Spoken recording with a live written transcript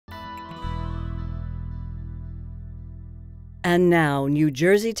And now, New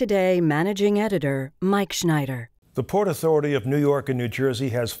Jersey Today Managing Editor Mike Schneider. The Port Authority of New York and New Jersey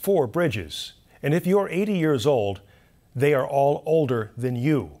has 4 bridges. And if you're 80 years old, they are all older than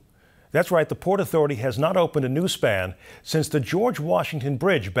you. That's right, the Port Authority has not opened a new span since the George Washington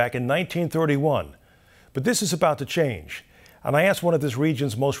Bridge back in 1931. But this is about to change. And I asked one of this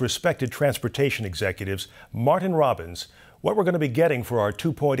region's most respected transportation executives, Martin Robbins, what we're going to be getting for our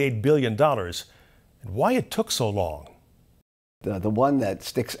 $2.8 billion and why it took so long. The one that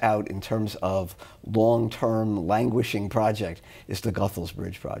sticks out in terms of long-term languishing project is the Goethals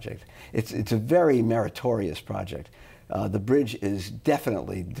Bridge project. It's a very meritorious project. The bridge is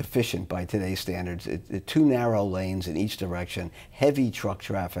definitely deficient by today's standards. It's 2 narrow lanes in each direction, heavy truck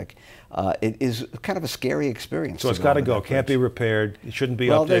traffic. It is kind of a scary experience. So it's got to go. Can't be repaired. It shouldn't be updated.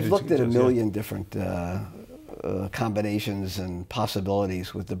 Well, they've looked at a million different combinations and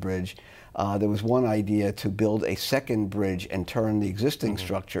possibilities with the bridge. There was one idea to build a second bridge and turn the existing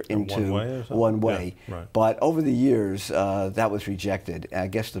structure into one way. Yeah, right. But over the years, that was rejected. I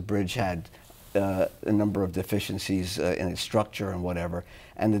guess the bridge had a number of deficiencies in its structure and whatever,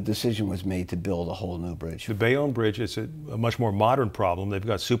 and the decision was made to build a whole new bridge. The Bayonne Bridge is a much more modern problem. They've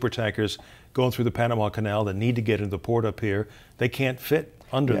got super tankers going through the Panama Canal that need to get into the port up here. They can't fit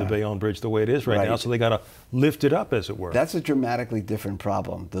under the Bayonne Bridge the way it is right now, so they got to lift it up, as it were. That's a dramatically different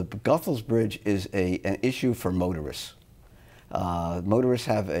problem. The Goethals Bridge is an issue for motorists. Motorists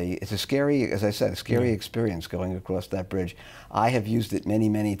have it's a scary, as I said, a scary experience going across that bridge. I have used it many,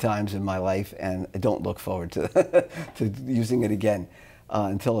 many times in my life, and I don't look forward to, to using it again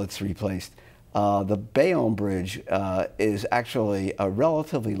until it's replaced. The Bayonne Bridge is actually a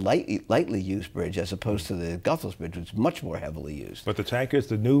relatively lightly used bridge as opposed to the Goethals Bridge, which is much more heavily used. But the tankers,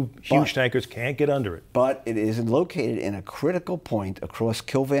 the new huge tankers, can't get under it. But it is located in a critical point across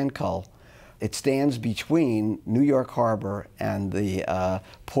Kilvan Cull. It stands between New York Harbor and the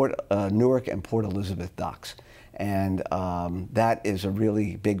Newark and Port Elizabeth docks. And that is a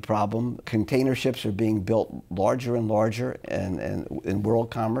really big problem. Container ships are being built larger and larger in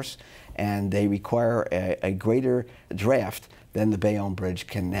world commerce, and they require a greater draft than the Bayonne Bridge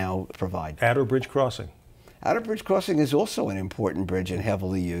can now provide. Outerbridge Crossing. Outerbridge Crossing is also an important bridge and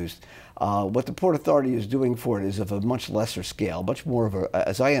heavily used. What the Port Authority is doing for it is of a much lesser scale, much more of a,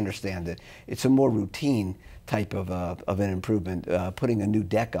 as I understand it, it's a more routine type of an improvement, putting a new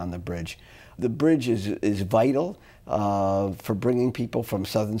deck on the bridge. The bridge is vital for bringing people from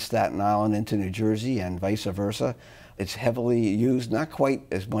southern Staten Island into New Jersey and vice versa. It's heavily used, not quite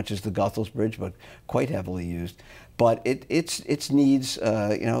as much as the Goethals Bridge, but quite heavily used. But its needs,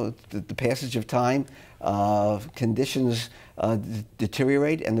 you know, the passage of time, conditions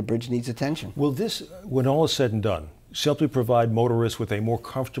deteriorate, and the bridge needs attention. Will this, when all is said and done, simply provide motorists with a more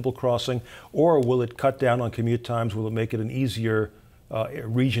comfortable crossing, or will it cut down on commute times? Will it make it an easier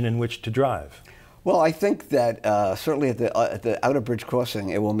region in which to drive? Well, I think that certainly at the Outerbridge Crossing,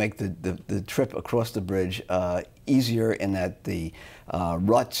 it will make the trip across the bridge easier in that the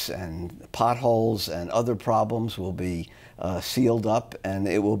ruts and potholes and other problems will be sealed up, and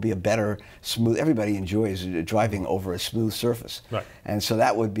it will be a better, smooth, everybody enjoys driving over a smooth surface. Right. And so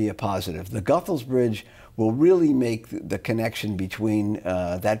that would be a positive. The Goethals Bridge will really make the connection between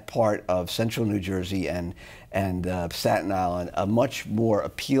that part of central New Jersey and Staten Island a much more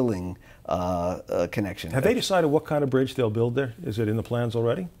appealing connection. Have they decided what kind of bridge they'll build there? Is it in the plans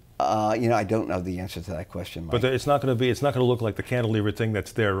already? You know, I don't know the answer to that question, Mike. But it's not going to look like the cantilever thing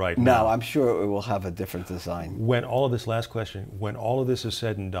that's there right now. No, I'm sure it will have a different design. When all of this, last question, when all of this is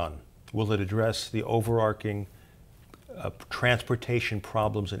said and done, will it address the overarching transportation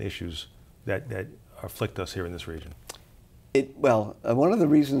problems and issues that afflict us here in this region? Well, one of the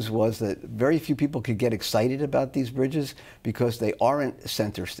reasons was that very few people could get excited about these bridges because they aren't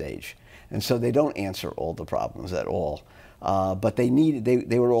center stage. And so they don't answer all the problems at all. But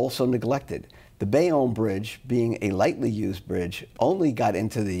they were also neglected. The Bayonne Bridge, being a lightly used bridge, only got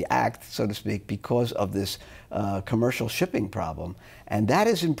into the act, so to speak, because of this commercial shipping problem. And that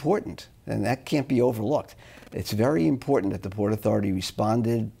is important, and that can't be overlooked. It's very important that the Port Authority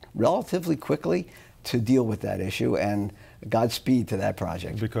responded relatively quickly to deal with that issue, and Godspeed to that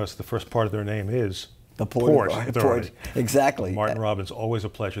project. Because the first part of their name is the Port Authority. Exactly. Martin Robbins, always a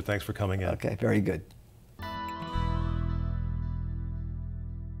pleasure. Thanks for coming in. Okay, very good.